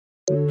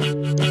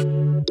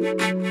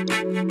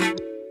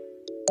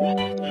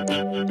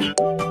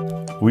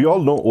We all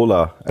know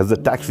Ola as the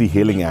taxi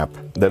hailing app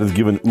that has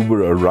given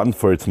Uber a run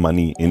for its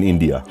money in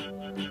India.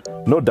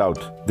 No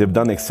doubt, they've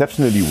done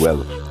exceptionally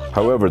well.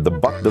 However, the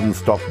buck doesn't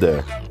stop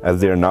there, as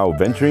they are now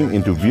venturing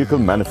into vehicle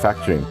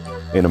manufacturing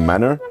in a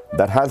manner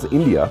that has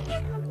India,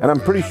 and I'm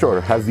pretty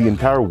sure has the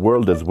entire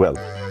world as well,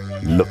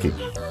 looking.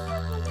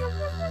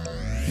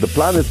 The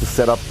plan is to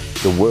set up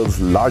the world's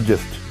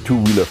largest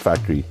two-wheeler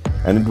factory,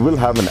 and it will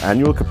have an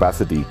annual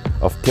capacity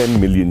of 10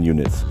 million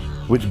units,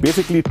 which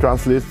basically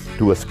translates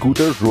to a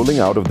scooter rolling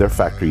out of their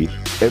factory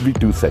every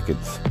 2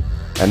 seconds.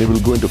 And it will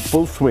go into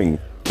full swing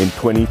in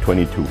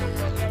 2022.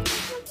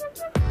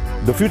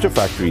 The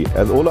FutureFactory,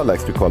 as Ola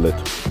likes to call it,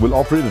 will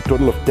operate a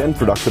total of 10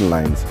 production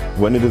lines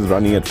when it is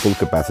running at full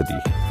capacity.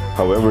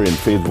 However, in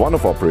phase 1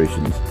 of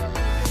operations,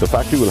 the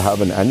factory will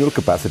have an annual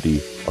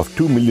capacity of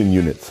 2 million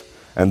units,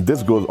 and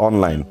this goes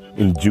online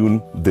in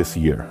June this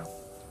year.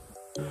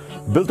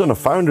 Built on a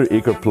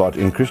 500-acre plot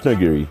in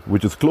Krishnagiri,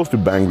 which is close to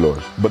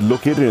Bangalore, but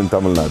located in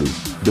Tamil Nadu,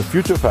 the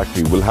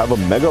FutureFactory will have a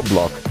mega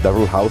block that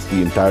will house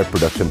the entire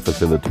production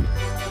facility.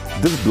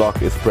 This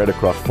block is spread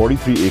across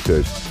 43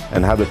 acres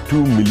and has a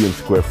 2 million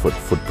square foot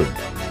footprint.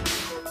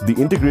 The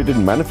integrated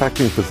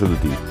manufacturing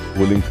facility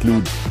will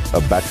include a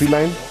battery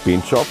line,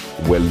 paint shop,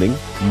 welding,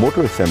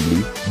 motor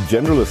assembly,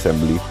 general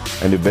assembly,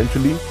 and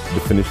eventually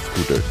the finished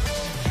scooters.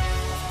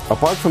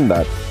 Apart from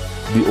that,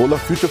 the Ola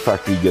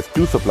FutureFactory gets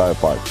 2 supplier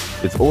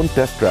parts, its own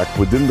test track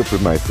within the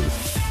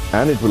premises,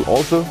 and it will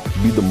also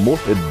be the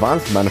most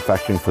advanced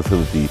manufacturing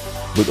facility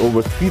with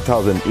over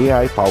 3,000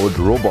 AI-powered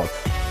robots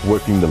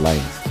working the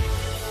lines.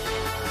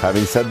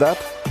 Having said that,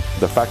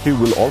 the factory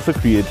will also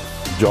create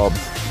jobs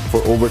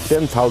for over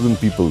 10,000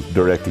 people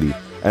directly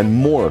and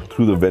more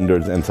through the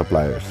vendors and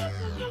suppliers.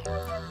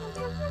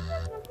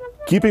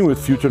 Keeping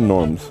with future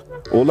norms,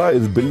 Ola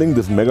is building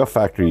this mega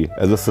factory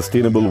as a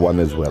sustainable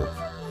one as well.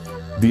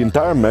 The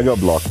entire mega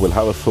block will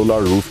have a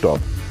solar rooftop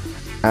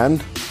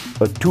and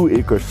a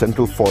 2-acre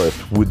central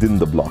forest within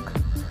the block.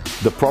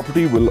 The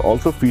property will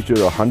also feature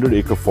a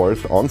 100-acre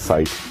forest on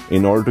site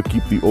in order to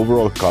keep the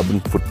overall carbon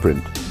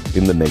footprint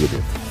in the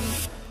negative.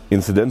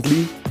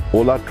 Incidentally,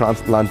 Ola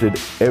transplanted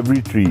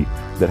every tree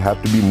that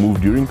had to be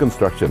moved during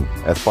construction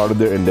as part of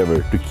their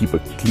endeavor to keep a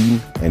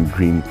clean and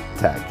green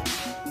tag.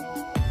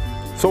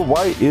 So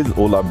why is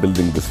Ola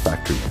building this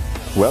factory?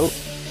 Well,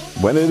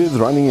 when it is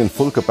running in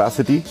full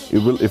capacity, it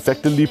will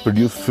effectively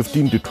produce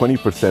 15 to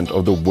 20%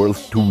 of the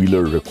world's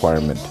two-wheeler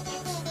requirement.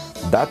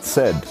 That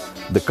said,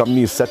 the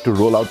company is set to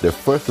roll out their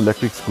first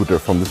electric scooter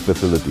from this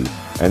facility,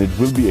 and it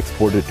will be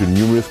exported to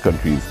numerous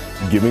countries,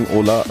 giving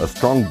Ola a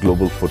strong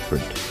global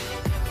footprint.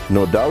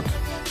 No doubt,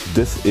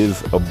 this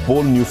is a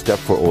bold new step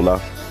for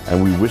Ola,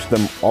 and we wish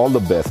them all the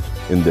best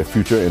in their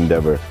future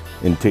endeavor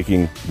in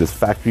taking this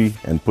factory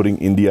and putting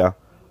India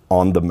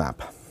on the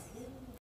map.